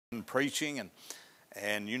in preaching,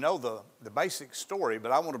 and you know the basic story,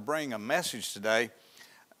 but I want to bring a message today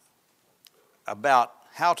about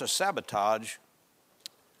how to sabotage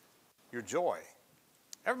your joy.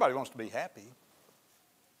 Everybody wants to be happy,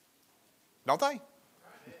 don't they?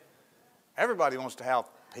 Everybody wants to have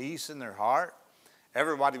peace in their heart.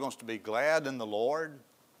 Everybody wants to be glad in the Lord.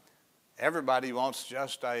 Everybody wants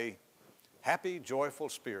just a happy, joyful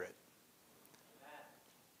spirit.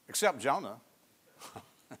 Except Jonah.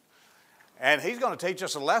 And he's going to teach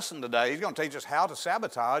us a lesson today. He's going to teach us how to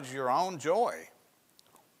sabotage your own joy.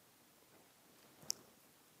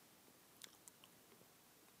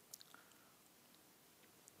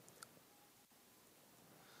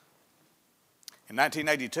 In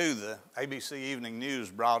 1982, the ABC Evening News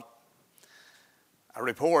brought a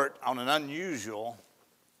report on an unusual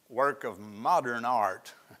work of modern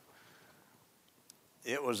art.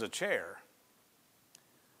 It was a chair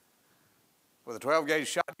with a 12-gauge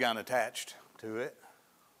shotgun attached to it,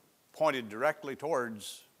 pointed directly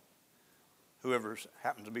towards whoever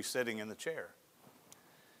happened to be sitting in the chair.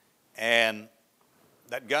 And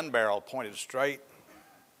that gun barrel pointed straight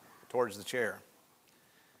towards the chair.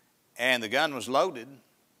 And the gun was loaded,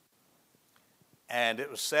 and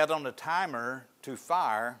it was set on a timer to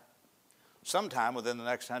fire sometime within the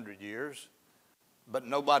next 100 years, but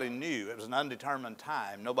nobody knew. It was an undetermined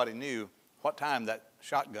time. Nobody knew what time that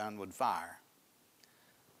shotgun would fire.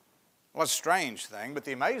 Well, it's a strange thing, but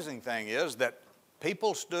the amazing thing is that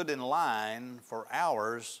people stood in line for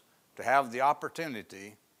hours to have the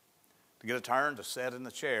opportunity to get a turn to sit in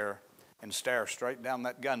the chair and stare straight down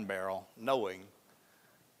that gun barrel, knowing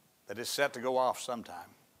that it's set to go off sometime.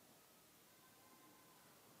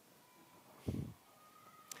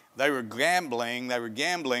 They were gambling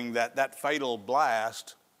that that fatal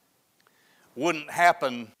blast wouldn't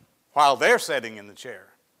happen while they're sitting in the chair.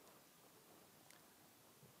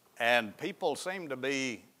 And people seem to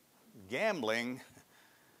be gambling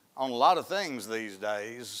on a lot of things these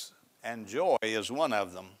days, and joy is one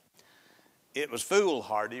of them. It was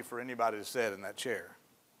foolhardy for anybody to sit in that chair.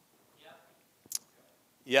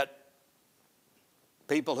 Yet,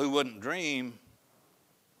 people who wouldn't dream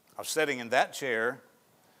of sitting in that chair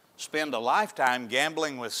spend a lifetime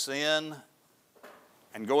gambling with sin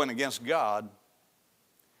and going against God,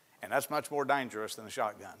 and that's much more dangerous than a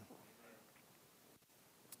shotgun.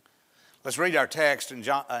 Let's read our text in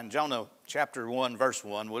Jonah chapter 1, verse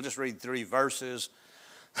 1. We'll just read 3 verses,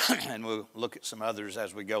 and we'll look at some others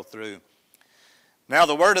as we go through. Now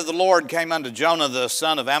the word of the Lord came unto Jonah the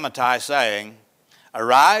son of Amittai, saying,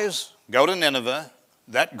 Arise, go to Nineveh,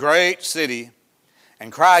 that great city,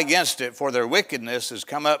 and cry against it, for their wickedness is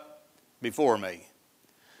come up before me.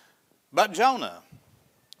 But Jonah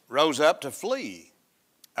rose up to flee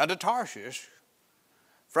unto Tarshish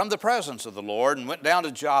from the presence of the Lord, and went down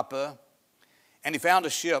to Joppa, and he found a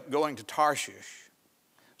ship going to Tarshish.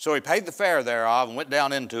 So he paid the fare thereof, and went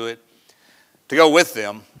down into it to go with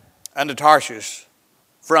them unto Tarshish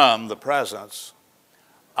from the presence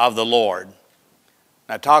of the Lord.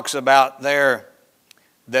 Now it talks about there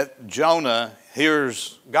that Jonah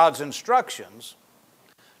hears God's instructions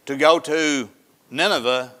to go to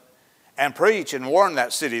Nineveh and preach and warn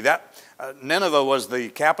that city. That Nineveh was the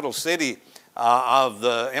capital city of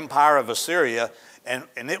the empire of Assyria, and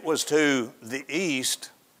it was to the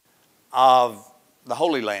east of the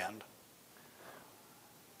Holy Land.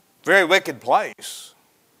 Very wicked place.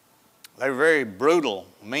 They were very brutal,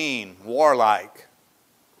 mean, warlike.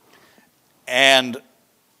 And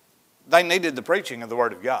they needed the preaching of the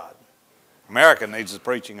Word of God. America needs the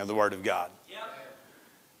preaching of the Word of God. Yep.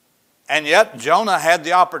 And yet Jonah had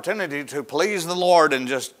the opportunity to please the Lord and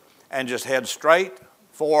just head straight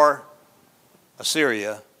for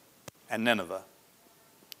Assyria and Nineveh.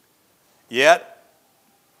 Yet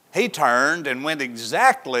he turned and went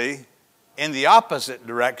exactly in the opposite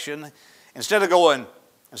direction. Instead of going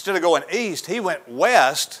east, he went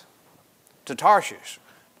west to Tarshish.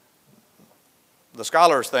 The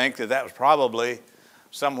scholars think that was probably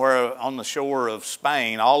somewhere on the shore of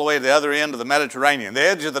Spain, all the way to the other end of the Mediterranean, the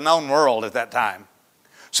edge of the known world at that time.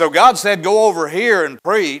 So God said, go over here and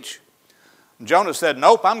preach. And Jonah said,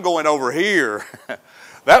 nope, I'm going over here.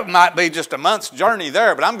 That might be just a month's journey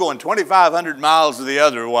there, but I'm going 2,500 miles the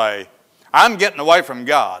other way. I'm getting away from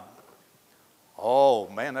God. Oh,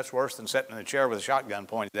 man, that's worse than sitting in a chair with a shotgun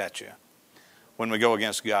pointed at you when we go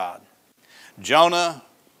against God. Jonah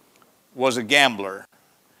was a gambler,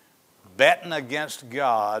 betting against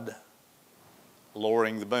God,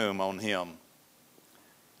 lowering the boom on him.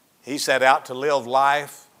 He set out to live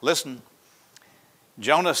life. Listen,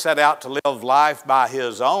 Jonah set out to live life by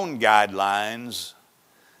his own guidelines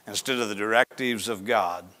instead of the directives of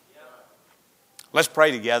God. Let's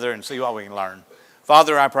pray together and see what we can learn.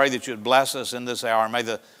 Father, I pray that you would bless us in this hour. May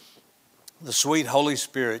the sweet Holy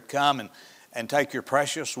Spirit come and take your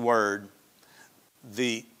precious word,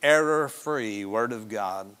 the error-free word of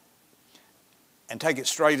God, and take it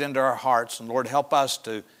straight into our hearts. And Lord, help us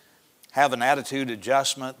to have an attitude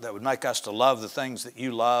adjustment that would make us to love the things that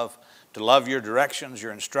you love, to love your directions,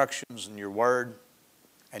 your instructions, and your word,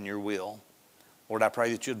 and your will. Lord, I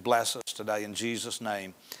pray that you'd bless us today in Jesus'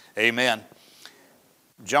 name. Amen.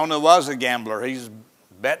 Jonah was a gambler. He's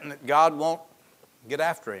betting that God won't get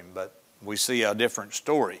after him, but we see a different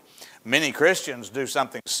story. Many Christians do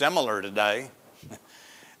something similar today.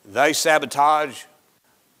 They sabotage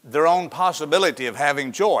their own possibility of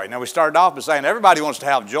having joy. Now, we started off by saying everybody wants to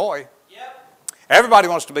have joy. Everybody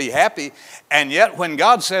wants to be happy, and yet when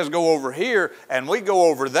God says go over here and we go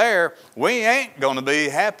over there, we ain't going to be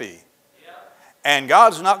happy. And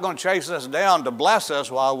God's not going to chase us down to bless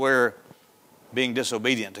us while we're being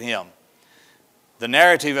disobedient to Him. The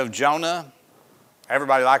narrative of Jonah,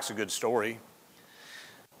 everybody likes a good story.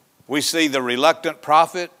 We see the reluctant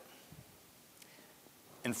prophet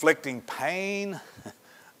inflicting pain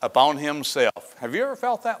upon himself. Have you ever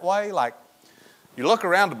felt that way? Like you look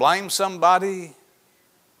around to blame somebody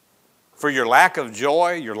for your lack of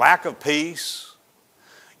joy, your lack of peace.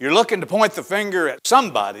 You're looking to point the finger at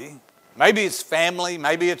somebody. Maybe it's family,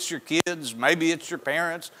 maybe it's your kids, maybe it's your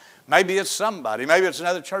parents, maybe it's somebody, maybe it's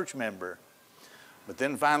another church member. But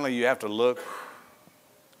then finally you have to look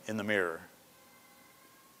in the mirror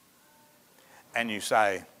and you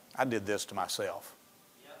say, I did this to myself.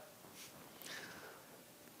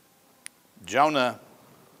 Jonah,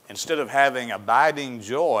 instead of having abiding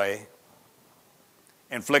joy,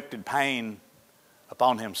 inflicted pain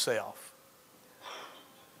upon himself.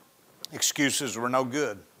 Excuses were no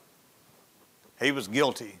good. He was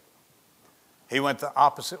guilty. He went the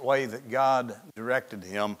opposite way that God directed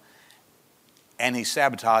him, and he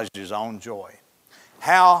sabotaged his own joy.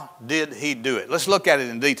 How did he do it? Let's look at it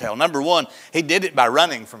in detail. Number one, he did it by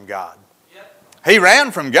running from God. He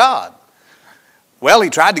ran from God. Well, he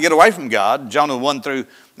tried to get away from God. Jonah 1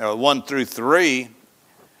 through 3,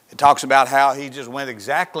 it talks about how he just went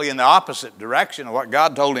exactly in the opposite direction of what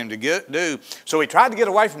God told him to do. So he tried to get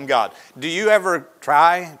away from God. Do you ever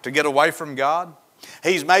try to get away from God?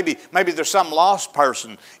 Maybe there's some lost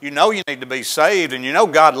person. You know you need to be saved, and you know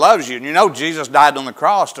God loves you, and you know Jesus died on the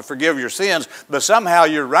cross to forgive your sins, but somehow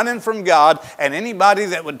you're running from God, and anybody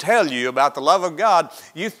that would tell you about the love of God,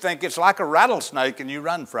 you think it's like a rattlesnake and you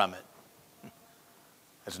run from it.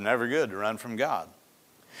 It's never good to run from God.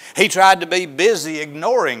 He tried to be busy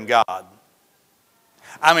ignoring God.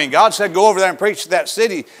 I mean, God said, go over there and preach to that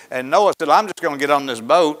city. And Noah said, I'm just going to get on this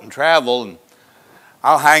boat and travel, and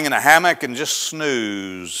I'll hang in a hammock and just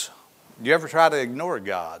snooze. Do you ever try to ignore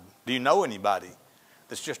God? Do you know anybody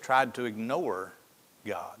that's just tried to ignore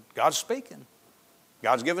God? God's speaking.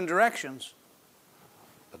 God's giving directions.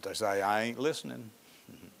 But they say, I ain't listening.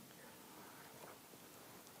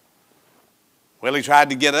 Well, he tried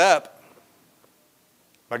to get up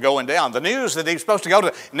by going down. The news that he was supposed to go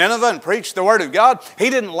to Nineveh and preach the word of God, he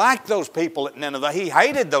didn't like those people at Nineveh. He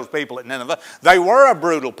hated those people at Nineveh. They were a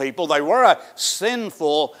brutal people. They were a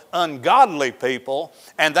sinful, ungodly people,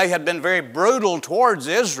 and they had been very brutal towards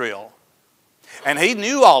Israel. And he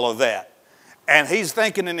knew all of that. And he's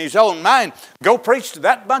thinking in his own mind, go preach to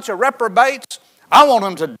that bunch of reprobates? I want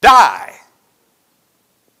them to die.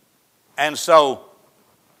 And so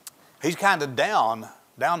he's kind of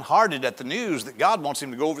downhearted at the news that God wants him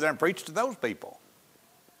to go over there and preach to those people.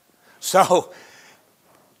 So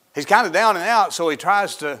he's kind of down and out, so he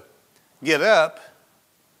tries to get up,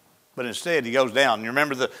 but instead he goes down. You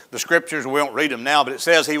remember the scriptures, we won't read them now, but it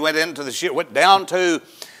says he went into the ship, went down to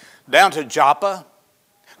Joppa.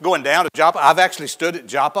 Going down to Joppa, I've actually stood at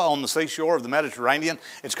Joppa on the seashore of the Mediterranean.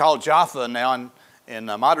 It's called Jaffa now in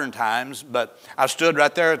modern times, but I stood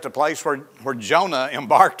right there at the place where Jonah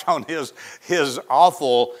embarked on his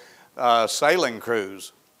awful sailing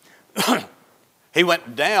cruise. He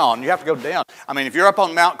went down. You have to go down. I mean, if you're up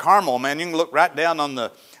on Mount Carmel, man, you can look right down on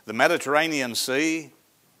the Mediterranean Sea,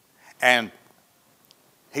 and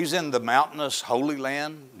he's in the mountainous Holy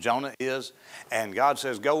Land, Jonah is, and God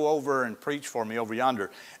says, go over and preach for me over yonder.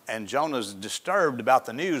 And Jonah's disturbed about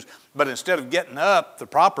the news, but instead of getting up the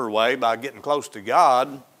proper way by getting close to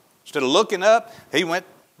God, instead of looking up, he went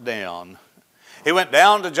down. He went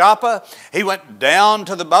down to Joppa, he went down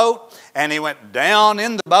to the boat, and he went down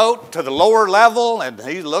in the boat to the lower level, and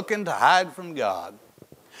he's looking to hide from God.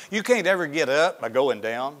 You can't ever get up by going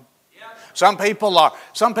down. Some people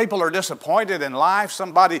are disappointed in life.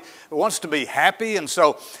 Somebody wants to be happy, and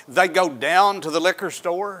so they go down to the liquor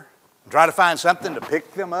store. try to find something to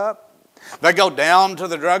pick them up. They go down to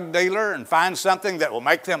the drug dealer and find something that will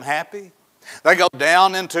make them happy. They go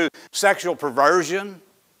down into sexual perversion.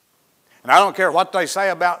 And I don't care what they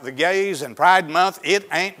say about the gays and Pride Month, it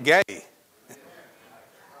ain't gay.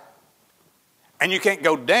 And you can't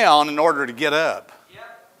go down in order to get up.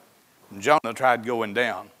 And Jonah tried going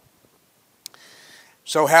down.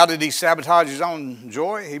 So how did he sabotage his own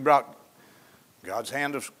joy? He brought God's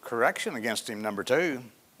hand of correction against him, number 2.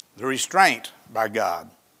 The restraint by God.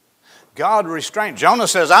 God restrained. Jonah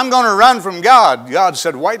says, I'm going to run from God. God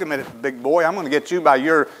said, wait a minute, big boy, I'm going to get you by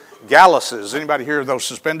your galluses. Anybody hear of those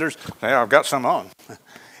suspenders? Yeah, I've got some on.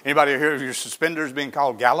 Anybody hear of your suspenders being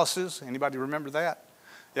called galluses? Anybody remember that?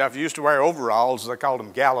 Yeah, if you used to wear overalls, they called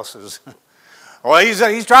them galluses. Well,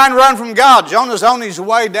 he's trying to run from God. Jonah's on his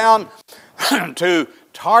way down to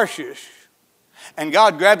Tarshish. And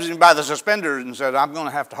God grabs him by the suspenders and said, I'm going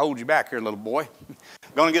to have to hold you back here, little boy.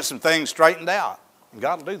 I'm going to get some things straightened out. And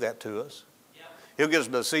God will do that to us. He'll get us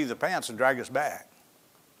to see the pants and drag us back.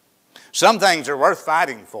 Some things are worth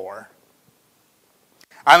fighting for.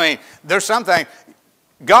 I mean, there's something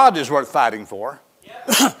God is worth fighting for.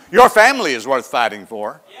 Your family is worth fighting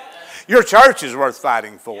for. Your church is worth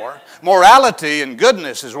fighting for. Morality and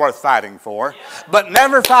goodness is worth fighting for. But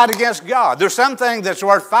never fight against God. There's something that's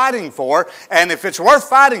worth fighting for, and if it's worth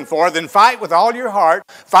fighting for, then fight with all your heart.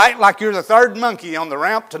 Fight like you're the third monkey on the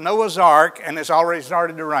ramp to Noah's Ark, and it's already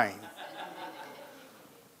started to rain.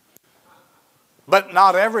 But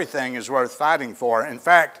not everything is worth fighting for. In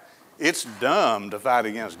fact, it's dumb to fight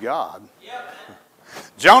against God.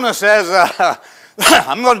 Jonah says,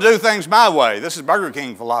 I'm going to do things my way. This is Burger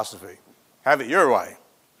King philosophy. Have it your way.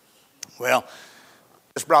 Well,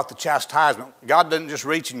 this brought the chastisement. God didn't just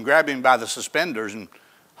reach and grab him by the suspenders and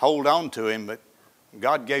hold on to him, but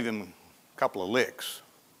God gave him a couple of licks.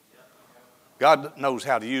 God knows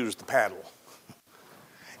how to use the paddle.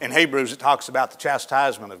 In Hebrews, it talks about the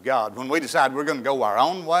chastisement of God. When we decide we're going to go our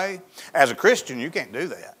own way, as a Christian, you can't do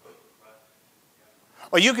that.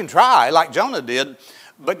 Well, you can try, like Jonah did,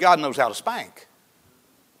 but God knows how to spank.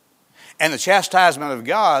 And the chastisement of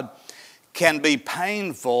God can be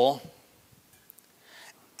painful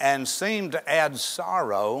and seem to add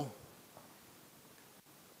sorrow.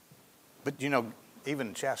 But you know,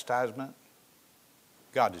 even chastisement,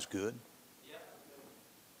 God is good.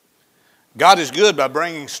 God is good by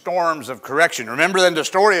bringing storms of correction. Remember in the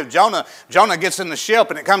story of Jonah, Jonah gets in the ship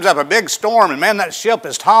and it comes up a big storm, and man, that ship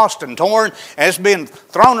is tossed and torn and it's being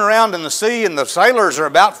thrown around in the sea, and the sailors are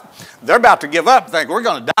about to give up, think we're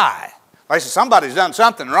going to die. They said, somebody's done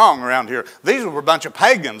something wrong around here. These were a bunch of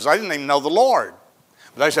pagans. They didn't even know the Lord.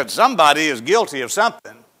 But they said, somebody is guilty of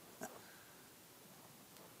something.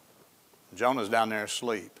 Jonah's down there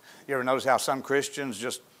asleep. You ever notice how some Christians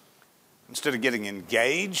just, instead of getting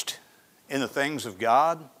engaged in the things of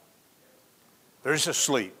God, they're just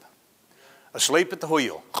asleep. Asleep at the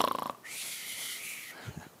wheel.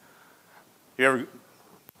 You ever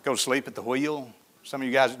go to sleep at the wheel? Some of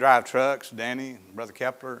you guys that drive trucks, Danny, Brother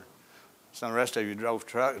Kepler, some of the rest of you drove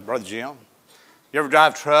truck, Brother Jim. You ever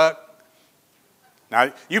drive truck?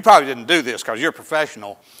 Now, you probably didn't do this because you're a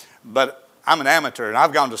professional, but I'm an amateur, and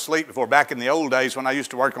I've gone to sleep before. Back in the old days when I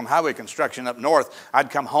used to work on highway construction up north, I'd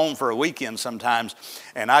come home for a weekend sometimes,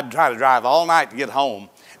 and I'd try to drive all night to get home.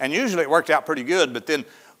 And usually it worked out pretty good, but then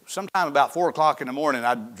sometime about 4 o'clock in the morning,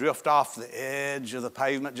 I'd drift off the edge of the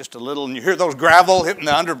pavement just a little, and you hear those gravel hitting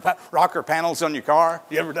the under rocker panels on your car.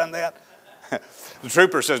 You ever done that? The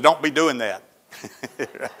trooper says, don't be doing that.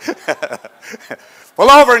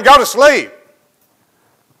 Pull over and go to sleep.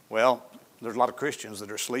 Well, there's a lot of Christians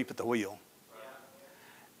that are asleep at the wheel.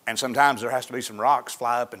 And sometimes there has to be some rocks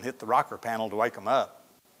fly up and hit the rocker panel to wake them up.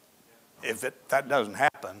 If that doesn't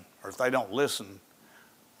happen, or if they don't listen,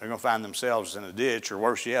 they're going to find themselves in a ditch, or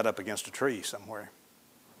worse yet, up against a tree somewhere.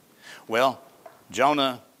 Well,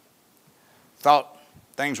 Jonah thought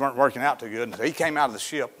things weren't working out too good. And so he came out of the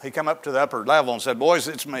ship. He came up to the upper level and said, boys,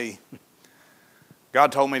 it's me.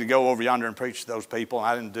 God told me to go over yonder and preach to those people, and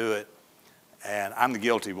I didn't do it. And I'm the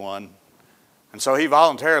guilty one. And so he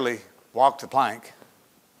voluntarily walked the plank.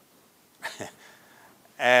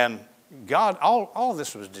 And God, all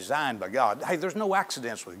this was designed by God. Hey, there's no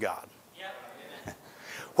accidents with God.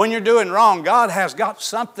 When you're doing wrong, God has got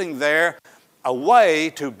something there, a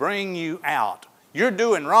way to bring you out. You're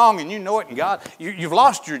doing wrong and you know it, and God, you've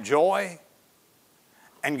lost your joy,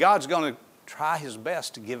 and God's going to try his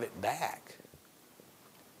best to give it back.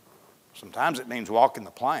 Sometimes it means walking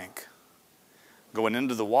the plank, going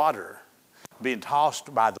into the water, being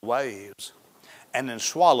tossed by the waves, and then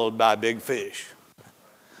swallowed by a big fish.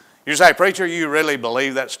 You say, preacher, you really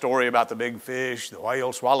believe that story about the big fish, the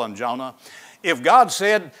whale swallowing Jonah? If God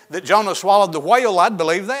said that Jonah swallowed the whale, I'd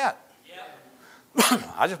believe that. Yep.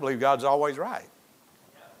 I just believe God's always right.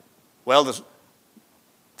 Yep. Well, the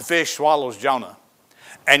fish swallows Jonah.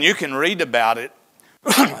 And you can read about it.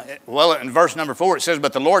 Well, in verse number 4, it says,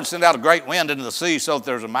 but the Lord sent out a great wind into the sea, so that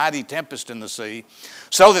there was a mighty tempest in the sea,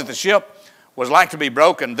 so that the ship was like to be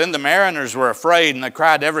broken. Then the mariners were afraid, and they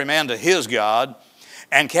cried every man to his God,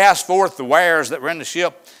 and cast forth the wares that were in the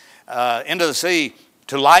ship into the sea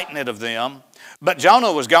to lighten it of them. But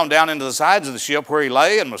Jonah was gone down into the sides of the ship, where he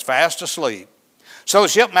lay and was fast asleep. So the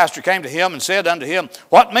shipmaster came to him and said unto him,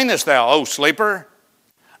 what meanest thou, O sleeper?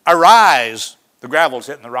 Arise. The gravel's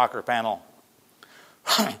hitting the rocker panel.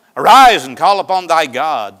 Arise and call upon thy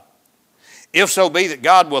God, if so be that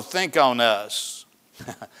God will think on us.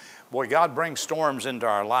 Boy, God brings storms into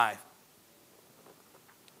our life.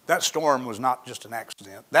 That storm was not just an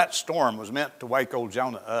accident. That storm was meant to wake old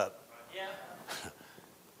Jonah up. Yeah.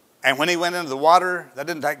 And when he went into the water, that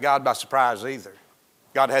didn't take God by surprise either.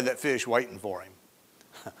 God had that fish waiting for him.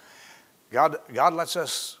 God lets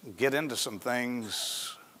us get into some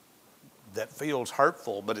things that feels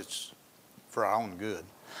hurtful, but it's for our own good.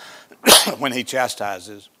 When he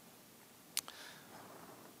chastises,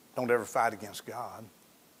 don't ever fight against God.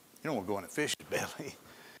 You don't want to go in a fish's belly.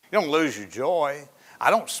 You don't lose your joy.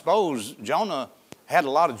 I don't suppose Jonah had a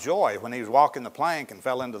lot of joy when he was walking the plank and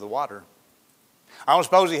fell into the water. I don't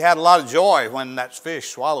suppose he had a lot of joy when that fish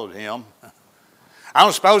swallowed him. I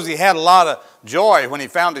don't suppose he had a lot of joy when he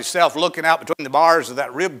found himself looking out between the bars of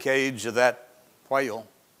that rib cage of that whale.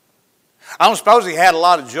 I don't suppose he had a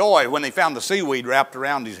lot of joy when he found the seaweed wrapped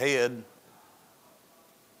around his head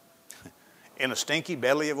in a stinky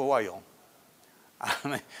belly of a whale.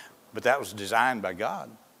 But that was designed by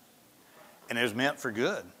God, and it was meant for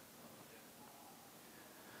good.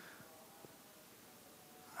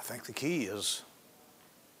 I think the key is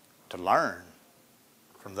to learn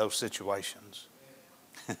from those situations.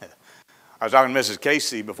 I was talking to Mrs.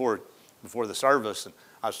 Casey before the service, and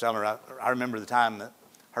I was telling her I remember the time that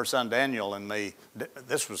her son Daniel and me,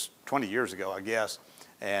 this was 20 years ago, I guess,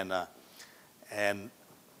 and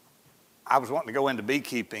I was wanting to go into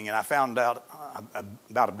beekeeping, and I found out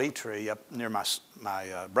about a bee tree up near my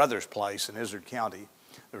brother's place in Izard County.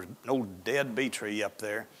 There was an old dead bee tree up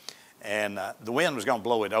there, and the wind was going to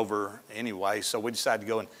blow it over anyway, so we decided to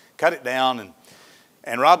go and cut it down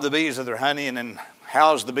and rob the bees of their honey, and then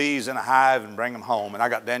house the bees in a hive and bring them home. And I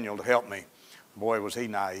got Daniel to help me. Boy, was he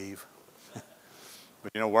naive.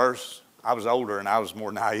 But you know, worse, I was older and I was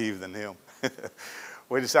more naive than him.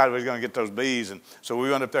 We decided we was going to get those bees, and so we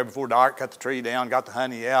went up there before dark, cut the tree down, got the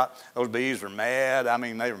honey out. Those bees were mad. I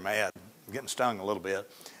mean, they were mad, getting stung a little bit.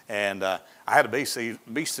 And I had a bee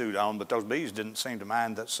suit on, but those bees didn't seem to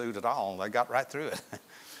mind that suit at all. They got right through it.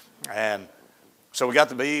 And so we got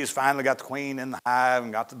the bees, finally got the queen in the hive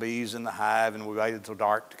and got the bees in the hive, and we waited until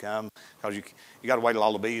dark to come, because you got to wait till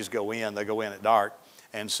all the bees go in. They go in at dark.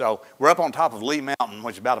 And so we're up on top of Lee Mountain,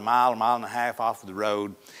 which is about a mile and a half off of the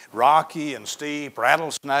road. Rocky and steep,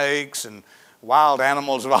 rattlesnakes and wild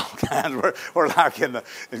animals of all kinds. We're like in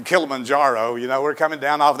Kilimanjaro, you know. We're coming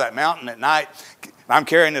down off that mountain at night. I'm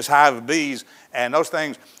carrying this hive of bees, and those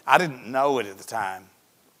things, I didn't know it at the time.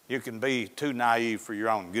 You can be too naive for your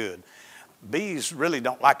own good. Bees really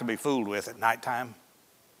don't like to be fooled with at nighttime.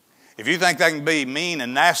 If you think they can be mean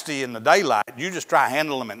and nasty in the daylight, you just try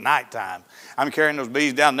handling them at nighttime. I'm carrying those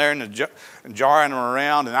bees down there and jarring them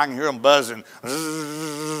around, and I can hear them buzzing.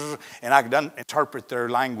 And I can interpret their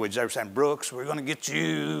language. They were saying, Brooks, we're going to get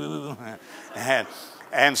you.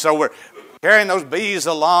 And so we're carrying those bees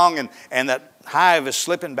along, and that hive is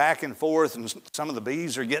slipping back and forth, and some of the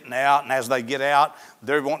bees are getting out. And as they get out,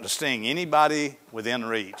 they're wanting to sting anybody within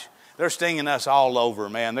reach. They're stinging us all over,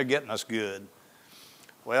 man. They're getting us good.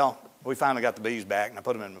 Well, we finally got the bees back, and I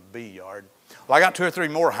put them in my bee yard. Well, I got 2 or 3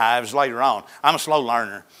 more hives later on. I'm a slow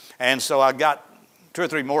learner. And so I got 2 or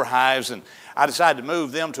 3 more hives, and I decided to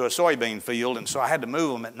move them to a soybean field, and so I had to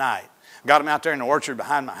move them at night. Got them out there in the orchard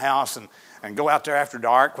behind my house, and go out there after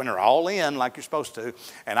dark when they're all in like you're supposed to.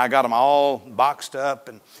 And I got them all boxed up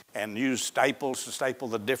and used staples to staple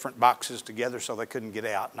the different boxes together so they couldn't get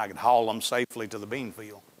out, and I could haul them safely to the bean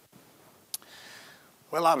field.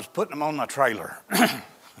 Well, I was putting them on my trailer.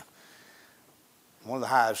 One of the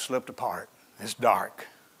hives slipped apart. It's dark.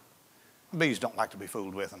 Bees don't like to be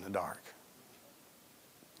fooled with in the dark.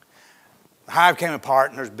 The hive came apart,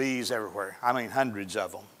 and there's bees everywhere. I mean, hundreds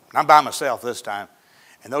of them. And I'm by myself this time.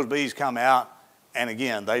 And those bees come out, and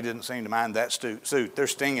again, they didn't seem to mind that suit. They're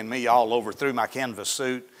stinging me all over through my canvas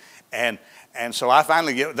suit. And so I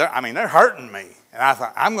finally get there. I mean, they're hurting me. And I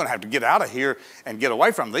thought, I'm going to have to get out of here and get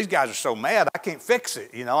away from them. These guys are so mad, I can't fix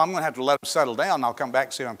it. You know, I'm going to have to let them settle down, and I'll come back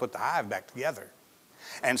and see if I can put the hive back together.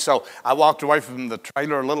 And so I walked away from the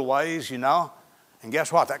trailer a little ways, you know, and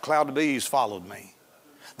guess what? That cloud of bees followed me.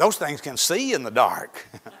 Those things can see in the dark.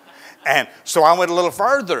 And so I went a little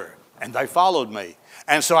further, and they followed me.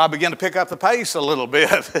 And so I began to pick up the pace a little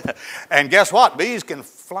bit. And guess what? Bees can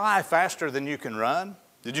fly faster than you can run.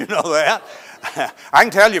 Did you know that? I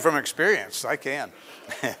can tell you from experience, they can.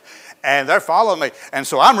 And they're following me. And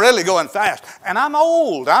so I'm really going fast. And I'm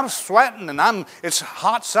old. I'm sweating. And it's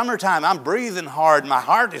hot summertime. I'm breathing hard. My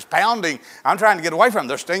heart is pounding. I'm trying to get away from them.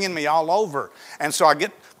 They're stinging me all over. And so I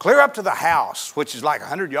get clear up to the house, which is like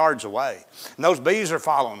 100 yards away. And those bees are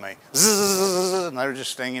following me. Zzz, and they're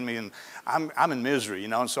just stinging me. And I'm in misery, you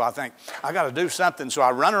know. And so I think, I got to do something. So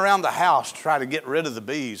I run around the house to try to get rid of the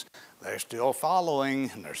bees. They're still following,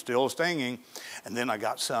 and they're still stinging. And then I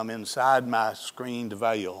got some inside my screened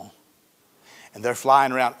veil. And they're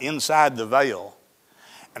flying around inside the veil.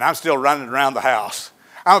 And I'm still running around the house.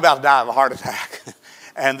 I'm about to die of a heart attack.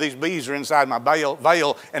 And these bees are inside my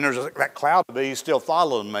veil, and there's that cloud of bees still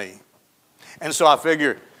following me. And so I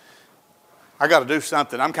figure, I got to do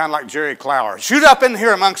something. I'm kind of like Jerry Clower. Shoot up in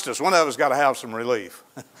here amongst us. One of us got to have some relief.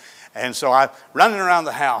 And so I'm running around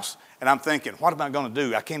the house. And I'm thinking, what am I going to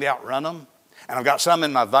do? I can't outrun them. And I've got some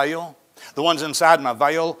in my veil. The ones inside my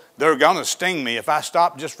veil, they're going to sting me. If I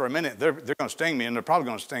stop just for a minute, they're going to sting me. And they're probably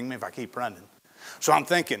going to sting me if I keep running. So I'm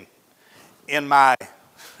thinking, in my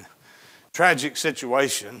tragic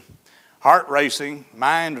situation, heart racing,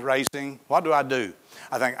 mind racing, what do? I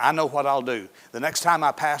think, I know what I'll do. The next time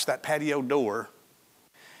I pass that patio door,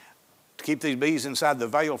 to keep these bees inside the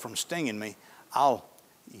veil from stinging me, I'll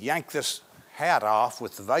yank this hat off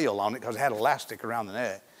with the veil on it because it had elastic around the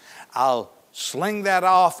neck. I'll sling that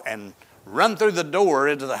off and run through the door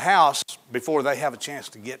into the house before they have a chance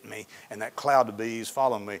to get me, and that cloud of bees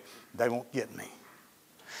following me, they won't get me.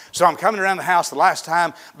 So I'm coming around the house the last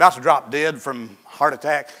time, about to drop dead from heart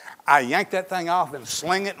attack. I yanked that thing off and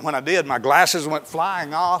sling it. When I did, my glasses went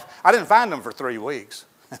flying off. I didn't find them for 3 weeks.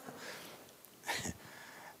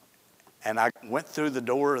 And I went through the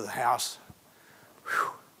door of the house,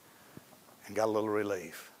 whew, and got a little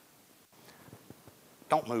relief.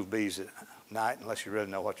 Don't move bees at night unless you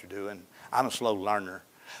really know what you're doing. I'm a slow learner.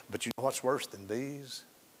 But you know what's worse than bees?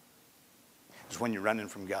 It's when you're running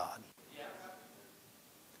from God.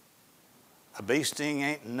 A bee sting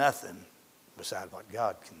ain't nothing beside what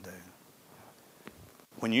God can do.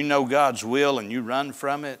 When you know God's will and you run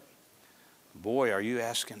from it, boy, are you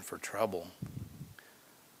asking for trouble.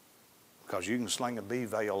 Because you can sling a bee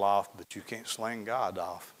veil off, but you can't sling God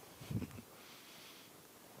off.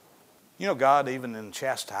 You know, God, even in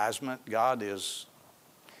chastisement, God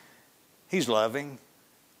He's loving.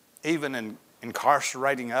 Even in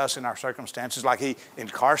incarcerating us in our circumstances, like He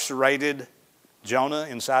incarcerated Jonah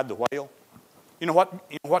inside the whale. You know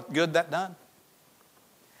what good that done?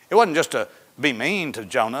 It wasn't just to be mean to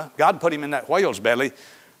Jonah. God put him in that whale's belly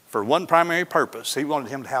for one primary purpose. He wanted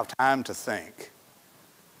him to have time to think.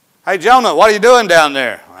 Hey, Jonah, what are you doing down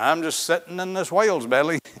there? I'm just sitting in this whale's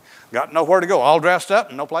belly. Got nowhere to go. All dressed up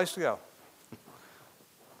and no place to go.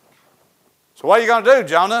 So what are you going to do,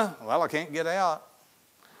 Jonah? Well, I can't get out.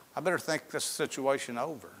 I better think this situation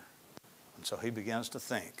over. And so he begins to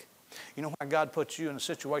think. You know why God puts you in a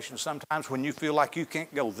situation sometimes when you feel like you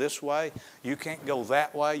can't go this way, you can't go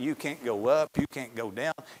that way, you can't go up, you can't go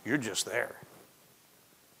down. You're just there.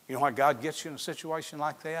 You know why God gets you in a situation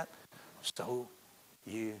like that? So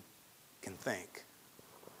you can think.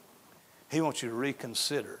 He wants you to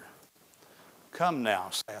reconsider. Come now,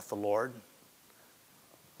 saith the Lord.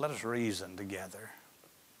 Let us reason together.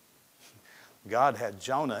 God had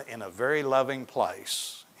Jonah in a very loving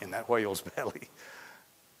place in that whale's belly.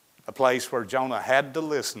 A place where Jonah had to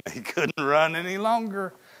listen. He couldn't run any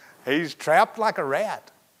longer. He's trapped like a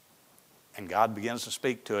rat. And God begins to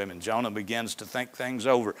speak to him, and Jonah begins to think things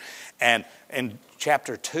over. And in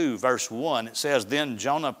chapter 2, verse 1, it says, Then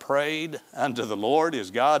Jonah prayed unto the Lord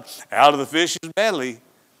his God out of the fish's belly.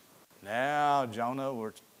 Now, Jonah,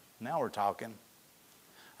 we're talking.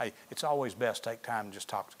 Hey, it's always best to take time and just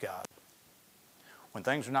talk to God. When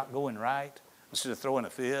things are not going right, instead of throwing a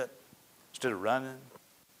fit, instead of running,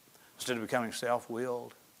 instead of becoming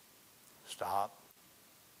self-willed, stop,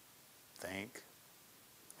 think,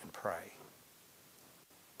 and pray.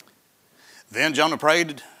 Then Jonah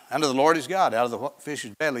prayed unto the Lord his God out of the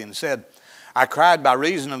fish's belly and said, I cried by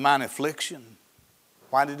reason of mine affliction.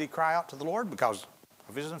 Why did he cry out to the Lord? Because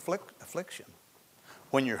of his affliction.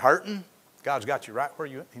 When you're hurting, God's got you right where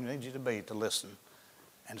He needs you to be to listen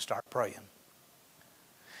and start praying.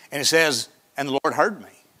 And it says, and the Lord heard me.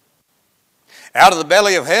 Out of the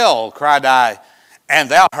belly of hell cried I, and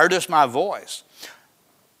thou heardest my voice.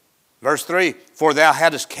 Verse 3, for thou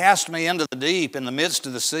hadst cast me into the deep in the midst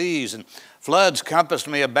of the seas, and floods compassed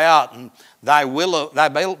me about, and thy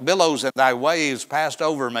billows and thy waves passed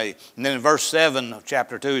over me. And then in verse 7 of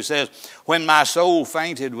chapter 2 it says, when my soul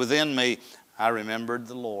fainted within me, I remembered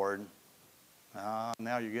the Lord.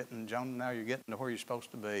 Now you're getting, Jonah, now you're getting to where you're supposed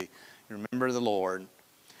to be. You remember the Lord.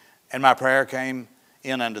 And my prayer came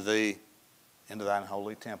in unto thee, into thine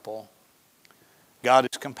holy temple. God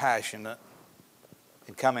is compassionate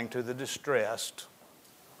in coming to the distressed,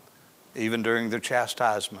 even during their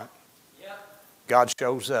chastisement. God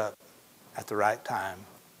shows up at the right time.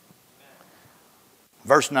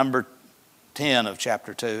 Verse number 10 of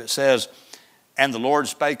chapter 2, it says, and the Lord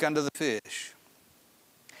spake unto the fish,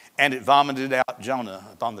 and it vomited out Jonah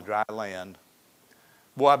upon the dry land.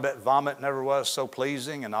 Boy, I bet vomit never was so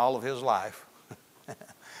pleasing in all of his life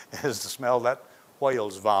as to smell that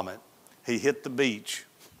whale's vomit. He hit the beach,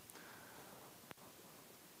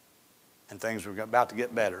 and things were about to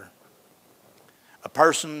get better. A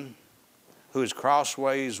person who is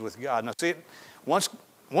crossways with God. Now see,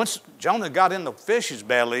 once Jonah got in the fish's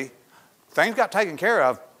belly, things got taken care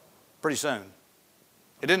of pretty soon.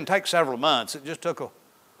 It didn't take several months. It just took a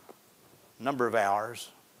number of hours,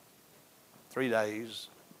 3 days.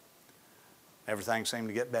 Everything seemed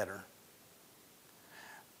to get better.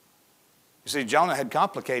 You see, Jonah had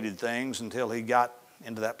complicated things until he got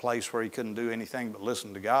into that place where he couldn't do anything but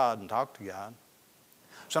listen to God and talk to God.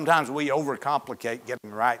 Sometimes we overcomplicate getting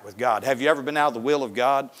right with God. Have you ever been out of the will of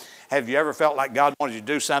God? Have you ever felt like God wanted you to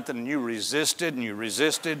do something and you resisted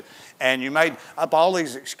and you made up all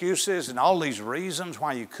these excuses and all these reasons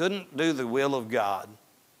why you couldn't do the will of God?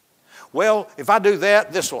 Well, if I do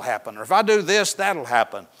that, this will happen. Or if I do this, that'll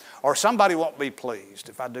happen. Or somebody won't be pleased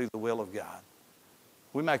if I do the will of God.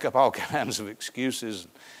 We make up all kinds of excuses.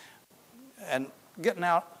 And getting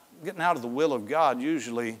out of the will of God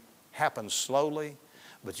usually happens slowly,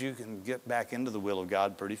 but you can get back into the will of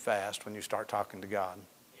God pretty fast when you start talking to God.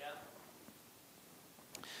 Yeah.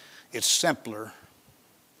 It's simpler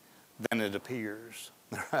than it appears.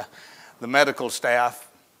 The medical staff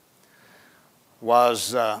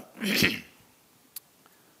was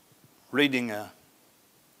reading a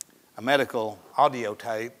medical audio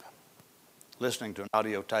tape, listening to an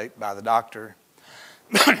audio tape by the doctor,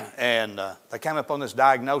 and they came up on this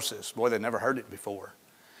diagnosis. Boy, they'd never heard it before.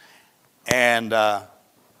 And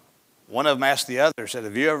one of them asked the other, said,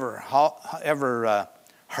 have you ever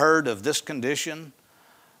heard of this condition,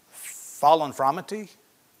 fallenfromatry?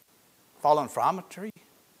 Fallenfromatry?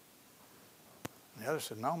 The other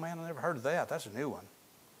said, no, man, I never heard of that. That's a new one.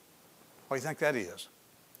 What do you think that is?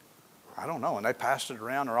 I don't know. And they passed it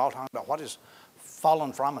around. They're all talking about what is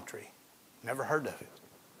fallenfromatry. Never heard of it.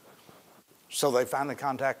 So they finally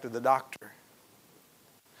contacted the doctor.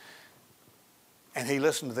 And he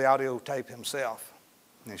listened to the audio tape himself.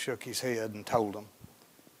 And he shook his head and told him.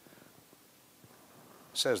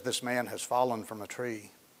 It says, this man has fallen from a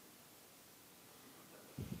tree.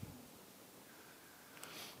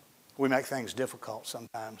 We make things difficult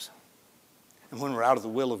sometimes. And when we're out of the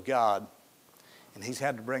will of God, and He's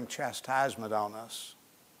had to bring chastisement on us,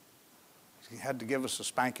 He had to give us a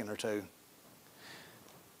spanking or two.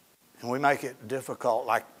 And we make it difficult,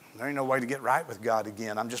 like there ain't no way to get right with God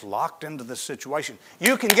again. I'm just locked into this situation.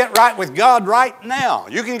 You can get right with God right now.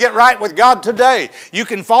 You can get right with God today. You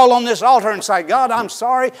can fall on this altar and say, God, I'm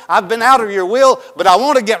sorry. I've been out of your will, but I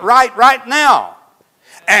want to get right now.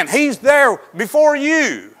 And He's there before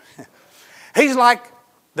you. He's like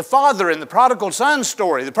the father in the prodigal son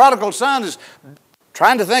story. The prodigal son is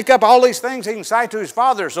trying to think up all these things he can say to his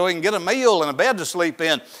father so he can get a meal and a bed to sleep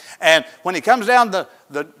in. And when he comes down the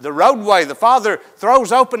roadway, the father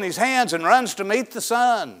throws open his hands and runs to meet the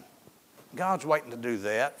son. God's waiting to do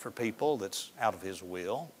that for people that's out of His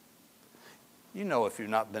will. You know if you've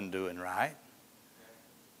not been doing right.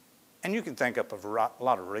 And you can think up of a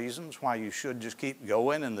lot of reasons why you should just keep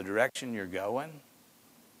going in the direction you're going.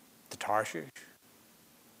 To Tarshish.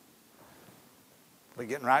 But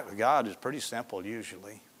getting right with God is pretty simple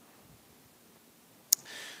usually.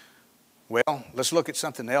 Well, let's look at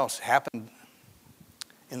something else happened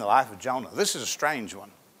in the life of Jonah. This is a strange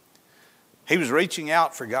one. He was reaching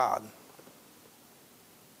out for God.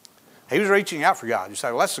 He was reaching out for God. You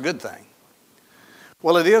say, well, that's a good thing.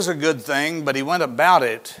 Well, it is a good thing, but he went about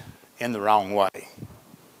it in the wrong way.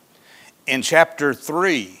 In chapter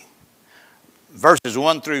 3, verses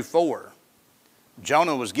 1 through 4,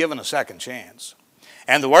 Jonah was given a second chance.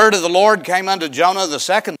 And the word of the Lord came unto Jonah the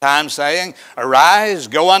second time, saying, Arise,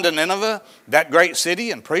 go unto Nineveh, that great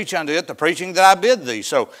city, and preach unto it the preaching that I bid thee.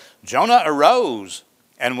 So Jonah arose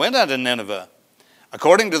and went unto Nineveh,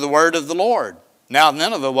 according to the word of the Lord. Now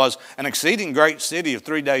Nineveh was an exceeding great city of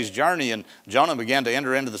 3 days' journey, and Jonah began to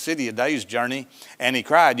enter into the city a day's journey, and he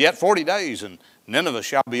cried, Yet 40 days, and Nineveh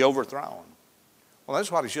shall be overthrown. Well,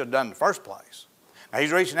 that's what he should have done in the first place. Now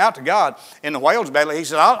he's reaching out to God. In the whale's belly, he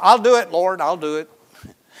said, I'll do it, Lord, I'll do it.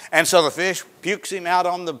 And so the fish pukes him out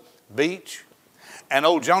on the beach, and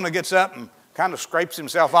old Jonah gets up and kind of scrapes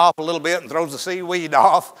himself off a little bit and throws the seaweed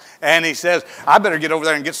off, and he says, I better get over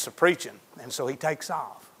there and get to preaching. And so he takes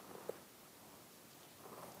off.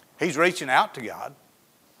 He's reaching out to God.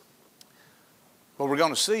 But we're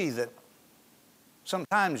going to see that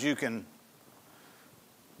sometimes you can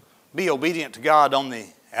be obedient to God on the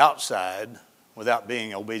outside without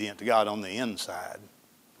being obedient to God on the inside.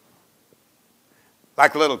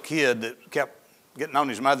 Like a little kid that kept getting on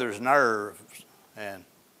his mother's nerves, and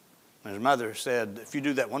his mother said, if you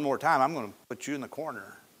do that one more time, I'm going to put you in the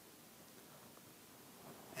corner.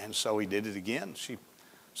 And so he did it again. She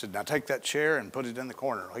said, now take that chair and put it in the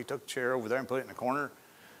corner. He took the chair over there and put it in the corner,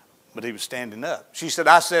 but he was standing up. She said,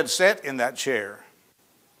 I said, sit in that chair.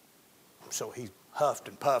 So he huffed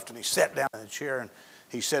and puffed, and he sat down in the chair, and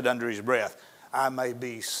he said under his breath, I may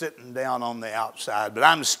be sitting down on the outside, but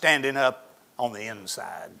I'm standing up on the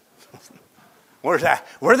inside. We're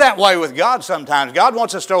that way with God sometimes. God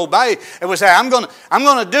wants us to obey, and we say, I'm going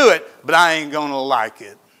to do it, but I ain't going to like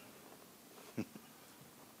it.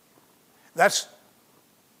 That's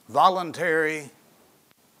voluntary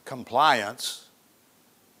compliance,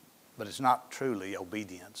 but it's not truly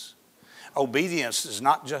obedience. Obedience is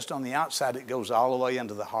not just on the outside, it goes all the way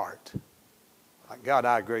into the heart. Like, God,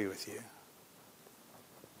 I agree with you.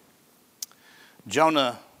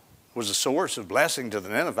 Jonah was a source of blessing to the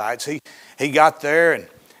Ninevites. He got there,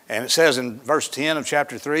 and it says in verse 10 of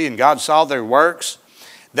chapter 3, and God saw their works,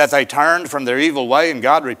 that they turned from their evil way, and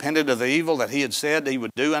God repented of the evil that he had said he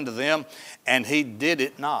would do unto them, and he did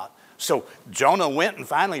it not. So Jonah went and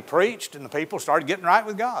finally preached, and the people started getting right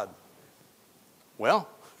with God. Well,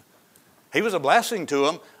 he was a blessing to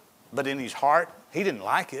them, but in his heart, he didn't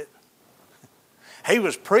like it. He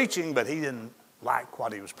was preaching, but he didn't like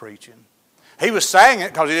what he was preaching. He was saying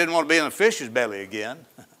it because he didn't want to be in a fish's belly again.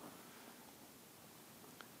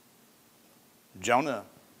 Jonah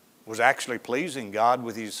was actually pleasing God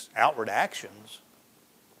with his outward actions.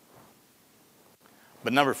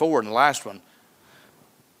 But number 4, and the last one,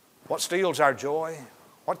 what steals our joy?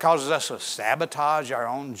 What causes us to sabotage our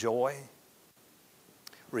own joy?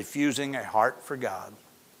 Refusing a heart for God.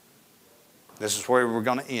 This is where we're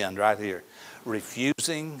going to end right here.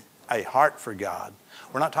 Refusing a heart for God.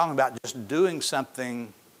 We're not talking about just doing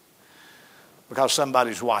something because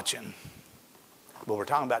somebody's watching. But we're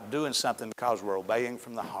talking about doing something because we're obeying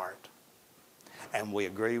from the heart. And we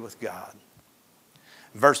agree with God.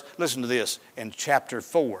 Listen to this in chapter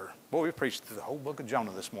 4. Boy, we preached through the whole book of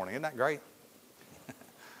Jonah this morning. Isn't that great?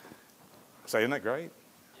 Say, isn't that great?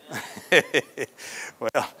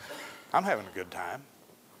 Well, I'm having a good time.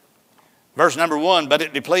 Verse number 1, but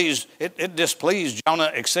it displeased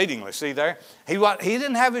Jonah exceedingly. See there? He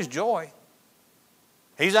didn't have his joy.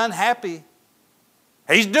 He's unhappy.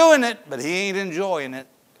 He's doing it, but he ain't enjoying it.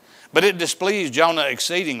 But it displeased Jonah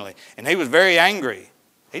exceedingly, and he was very angry.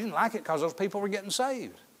 He didn't like it because those people were getting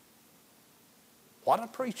saved. What a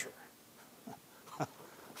preacher.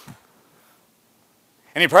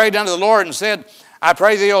 And he prayed unto the Lord and said, I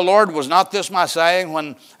pray thee, O Lord, was not this my saying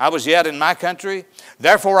when I was yet in my country?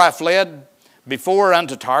 Therefore I fled before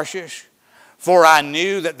unto Tarshish, for I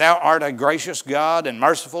knew that thou art a gracious God and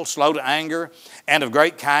merciful, slow to anger, and of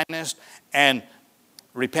great kindness, and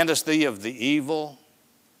repentest thee of the evil.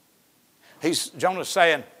 Jonah's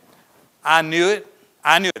saying, I knew it.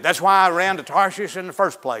 I knew it. That's why I ran to Tarshish in the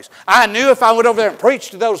first place. I knew if I went over there and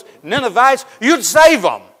preached to those Ninevites, you'd save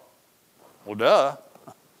them. Well, duh.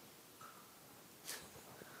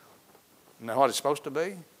 You know what it's supposed to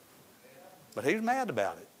be? But he was mad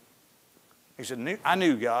about it. He said, I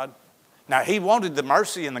knew God. Now, he wanted the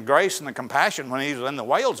mercy and the grace and the compassion when he was in the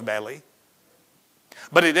whale's belly.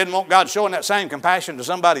 But he didn't want God showing that same compassion to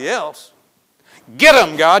somebody else. Get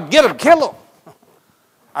them, God. Get them. Kill them.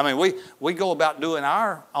 I mean, we go about doing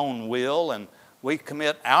our own will and we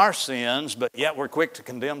commit our sins, but yet we're quick to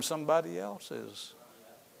condemn somebody else's.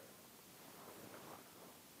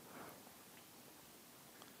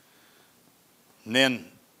 And then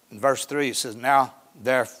in verse 3 it says,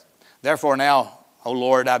 Therefore now, O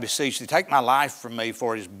Lord, I beseech thee, take my life from me,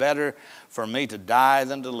 for it is better for me to die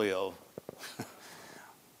than to live.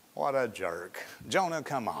 What a jerk. Jonah,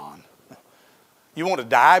 come on. You want to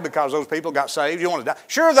die because those people got saved? You want to die?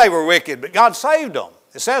 Sure, they were wicked, but God saved them.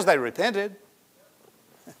 It says they repented.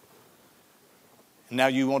 And now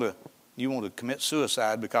you want to commit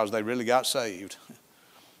suicide because they really got saved.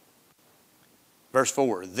 Verse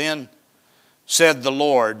 4, then said the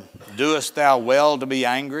Lord, doest thou well to be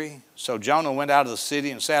angry? So Jonah went out of the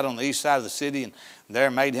city and sat on the east side of the city, and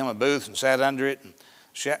there made him a booth and sat under it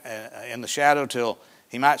in the shadow till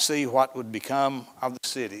he might see what would become of the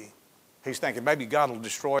city. He's thinking, maybe God will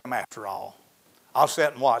destroy him after all. I'll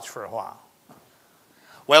sit and watch for a while.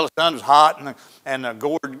 Well, the sun was hot, and the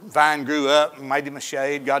gourd vine grew up and made him a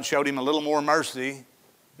shade. God showed him a little more mercy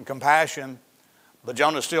and compassion, but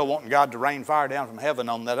Jonah's still wanting God to rain fire down from heaven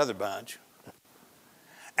on that other bunch.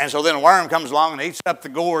 And so then a worm comes along and eats up the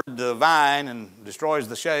gourd, the vine, and destroys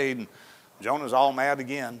the shade. And Jonah's all mad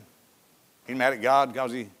again. He's mad at God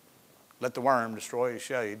because he let the worm destroy his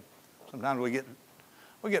shade. Sometimes we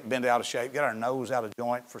get bent out of shape, get our nose out of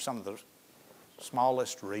joint for some of the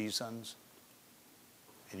smallest reasons.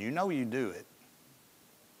 And you know you do it.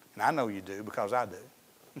 And I know you do because I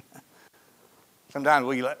do. Sometimes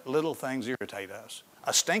we let little things irritate us.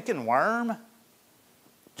 A stinking worm?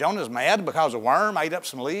 Jonah's mad because a worm ate up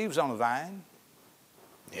some leaves on a vine?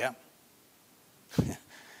 Yeah. You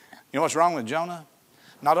know what's wrong with Jonah?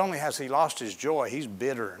 Not only has he lost his joy, he's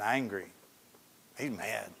bitter and angry. He's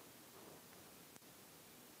mad.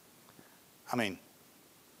 I mean,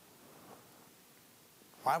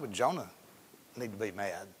 why would Jonah need to be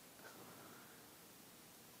mad?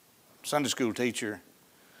 Sunday school teacher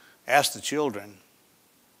asked the children.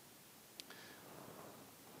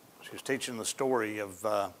 She was teaching the story of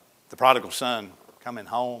the prodigal son coming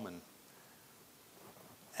home and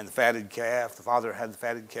the fatted calf. The father had the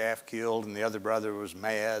fatted calf killed, and the other brother was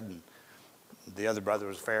mad. And the other brother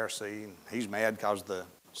was a Pharisee, and he's mad because the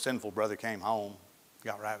sinful brother came home,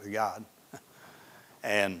 got right with God.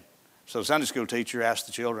 And so the Sunday school teacher asked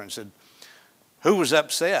the children, said, who was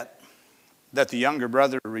upset that the younger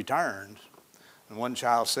brother returned? And one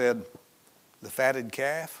child said, the fatted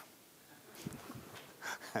calf.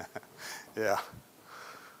 Yeah.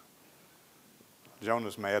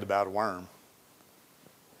 Jonah's mad about a worm.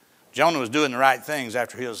 Jonah was doing the right things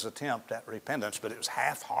after his attempt at repentance, but it was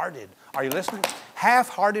half-hearted. Are you listening?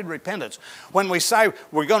 Half-hearted repentance. When we say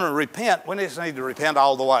we're going to repent, we just need to repent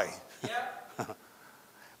all the way. Yep.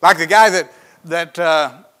 Like the guy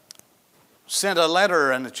that sent a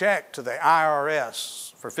letter and a check to the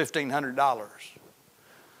IRS for $1,500.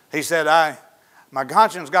 He said, my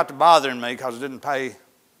conscience got to bothering me because I didn't pay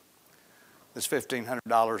this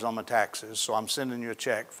 $1,500 on my taxes, so I'm sending you a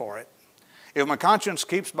check for it. If my conscience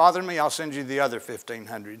keeps bothering me, I'll send you the other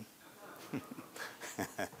 $1,500. You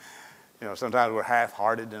know, sometimes we're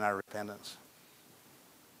half-hearted in our repentance.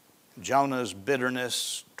 Jonah's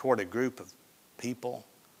bitterness toward a group of people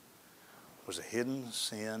was a hidden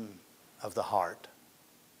sin of the heart.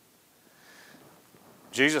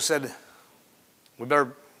 Jesus said, we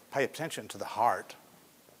better pay attention to the heart.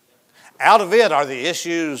 Out of it are the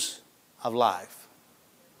issues of life.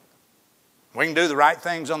 We can do the right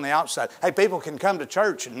things on the outside. Hey, people can come to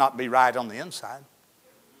church and not be right on the inside.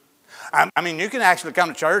 I mean, you can actually come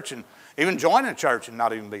to church and even join a church and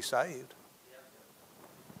not even be saved.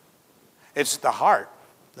 It's the heart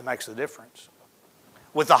that makes the difference.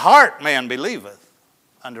 With the heart man believeth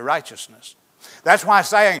unto righteousness. That's why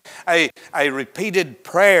saying a repeated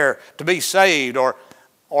prayer to be saved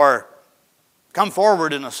or come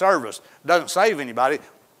forward in a service doesn't save anybody.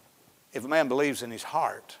 If a man believes in his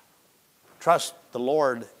heart, trust the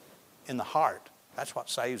Lord in the heart, that's what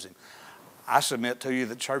saves him. I submit to you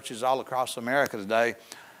that churches all across America today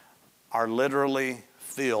are literally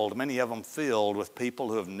filled, many of them filled with people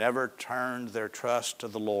who have never turned their trust to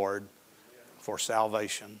the Lord for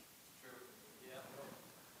salvation.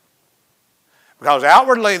 Because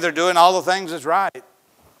outwardly they're doing all the things that's right,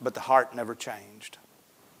 but the heart never changed.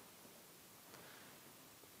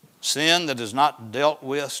 Sin that is not dealt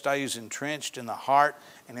with stays entrenched in the heart,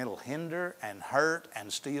 and it'll hinder and hurt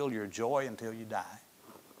and steal your joy until you die.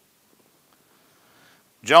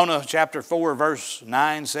 Jonah chapter 4 verse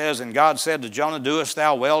 9 says, and God said to Jonah, doest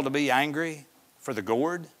thou well to be angry for the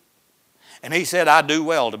gourd? And he said, I do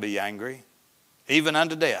well to be angry, even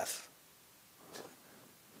unto death.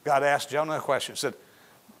 God asked Jonah a question. He said,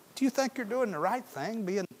 do you think you're doing the right thing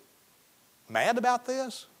being mad about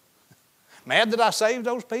this? Mad that I saved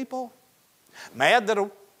those people? Mad that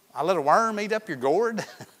I let a worm eat up your gourd?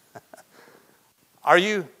 Are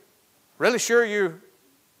you really sure you're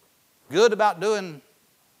good about doing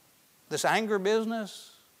this anger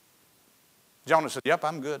business? Jonah said, yep,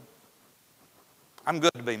 I'm good. I'm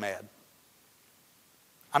good to be mad.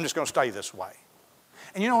 I'm just going to stay this way.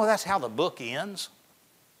 And you know, that's how the book ends.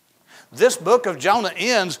 This book of Jonah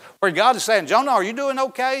ends where God is saying, Jonah, are you doing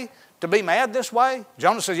okay to be mad this way?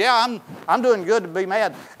 Jonah says, yeah, I'm doing good to be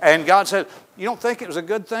mad. And God said, you don't think it was a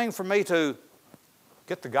good thing for me to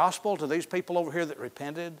get the gospel to these people over here that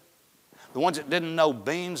repented? The ones that didn't know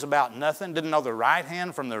beans about nothing, didn't know their right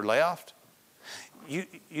hand from their left? You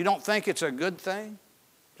don't think it's a good thing,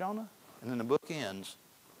 Jonah? And then the book ends.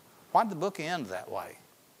 Why did the book end that way?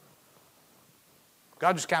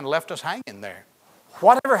 God just kind of left us hanging there.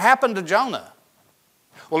 Whatever happened to Jonah?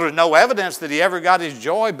 Well, there's no evidence that he ever got his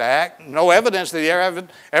joy back. No evidence that he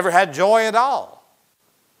ever had joy at all.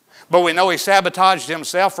 But we know he sabotaged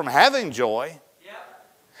himself from having joy. Yep.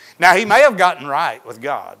 Now, he may have gotten right with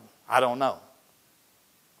God. I don't know.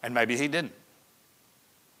 And maybe he didn't.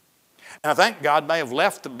 And I think God may have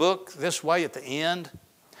left the book this way at the end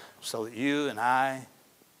so that you and I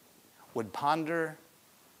would ponder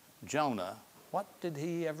Jonah. What did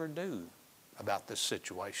he ever do about this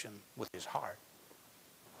situation with his heart?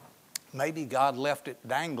 Maybe God left it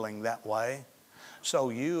dangling that way so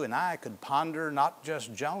you and I could ponder not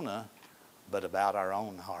just Jonah, but about our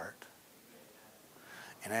own heart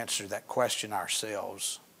and answer that question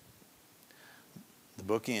ourselves. The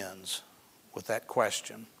book ends with that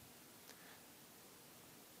question.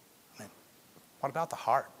 I mean, what about the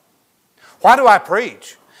heart? Why do I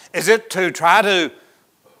preach? Is it to try to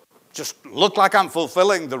just look like I'm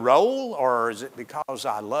fulfilling the role, or is it because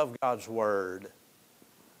I love God's Word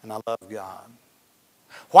and I love God?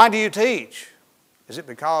 Why do you teach? Is it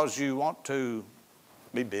because you want to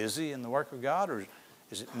be busy in the work of God, or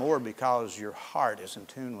is it more because your heart is in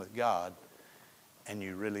tune with God and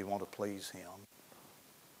you really want to please Him?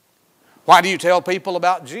 Why do you tell people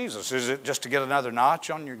about Jesus? Is it just to get another notch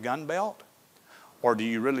on your gun belt? Or do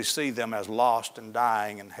you really see them as lost and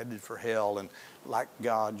dying and headed for hell, and like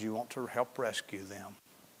God, you want to help rescue them?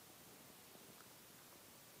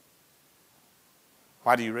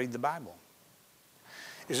 Why do you read the Bible?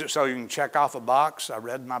 Is it so you can check off a box? I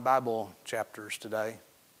read my Bible chapters today.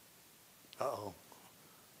 Uh-oh.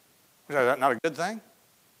 Is that not a good thing?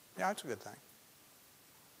 Yeah, it's a good thing.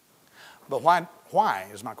 But why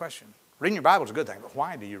is my question. Reading your Bible is a good thing, but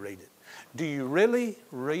why do you read it? Do you really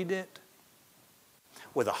read it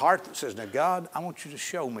with a heart that says, now God, I want you to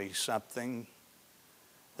show me something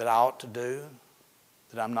that I ought to do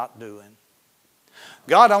that I'm not doing.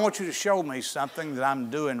 God, I want you to show me something that I'm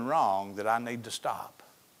doing wrong that I need to stop.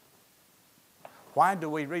 Why do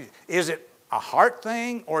we read it? Is it a heart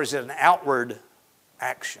thing or is it an outward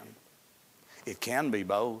action? It can be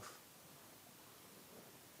both.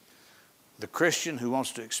 The Christian who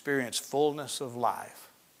wants to experience fullness of life,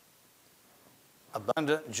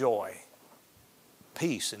 abundant joy,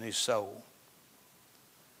 peace in his soul,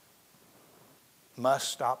 must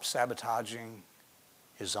stop sabotaging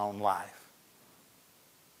his own life.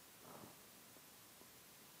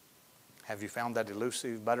 Have you found that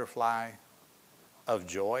elusive butterfly of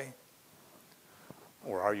joy?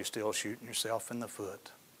 Or are you still shooting yourself in the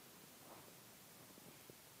foot?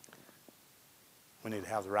 We need to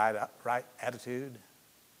have the right attitude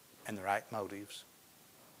and the right motives.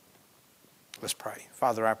 Let's pray.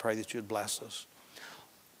 Father, I pray that you'd bless us.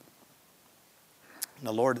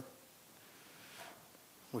 Now, Lord,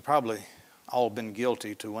 we've probably all been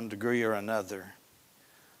guilty to one degree or another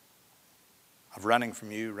of running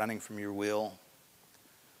from you, running from your will,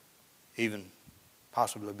 even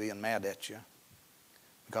possibly being mad at you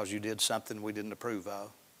because you did something we didn't approve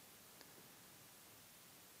of.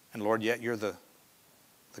 And Lord, yet you're the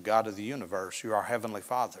God of the universe. You're our Heavenly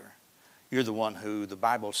Father. You're the one who the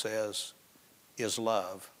Bible says is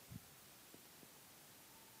love.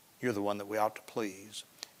 You're the one that we ought to please.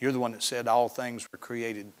 You're the one that said all things were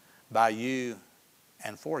created by you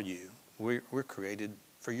and for you. We're created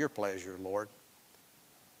for your pleasure, Lord.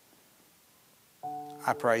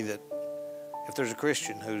 I pray that if there's a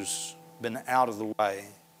Christian who's been out of the way,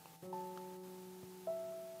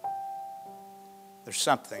 there's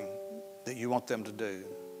something that you want them to do,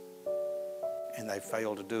 and they've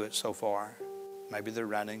failed to do it so far. Maybe they're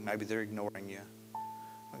running, maybe they're ignoring you.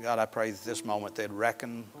 But God, I pray that this moment they'd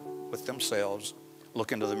reckon with themselves,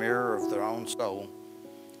 look into the mirror of their own soul,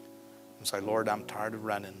 and say, Lord, I'm tired of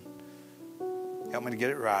running. Help me to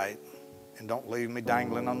get it right, and don't leave me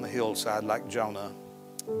dangling on the hillside like Jonah,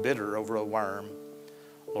 bitter over a worm.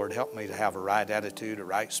 Lord, help me to have a right attitude, a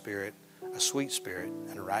right spirit, a sweet spirit,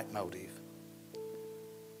 and a right motive.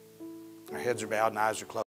 Our heads are bowed and eyes are closed.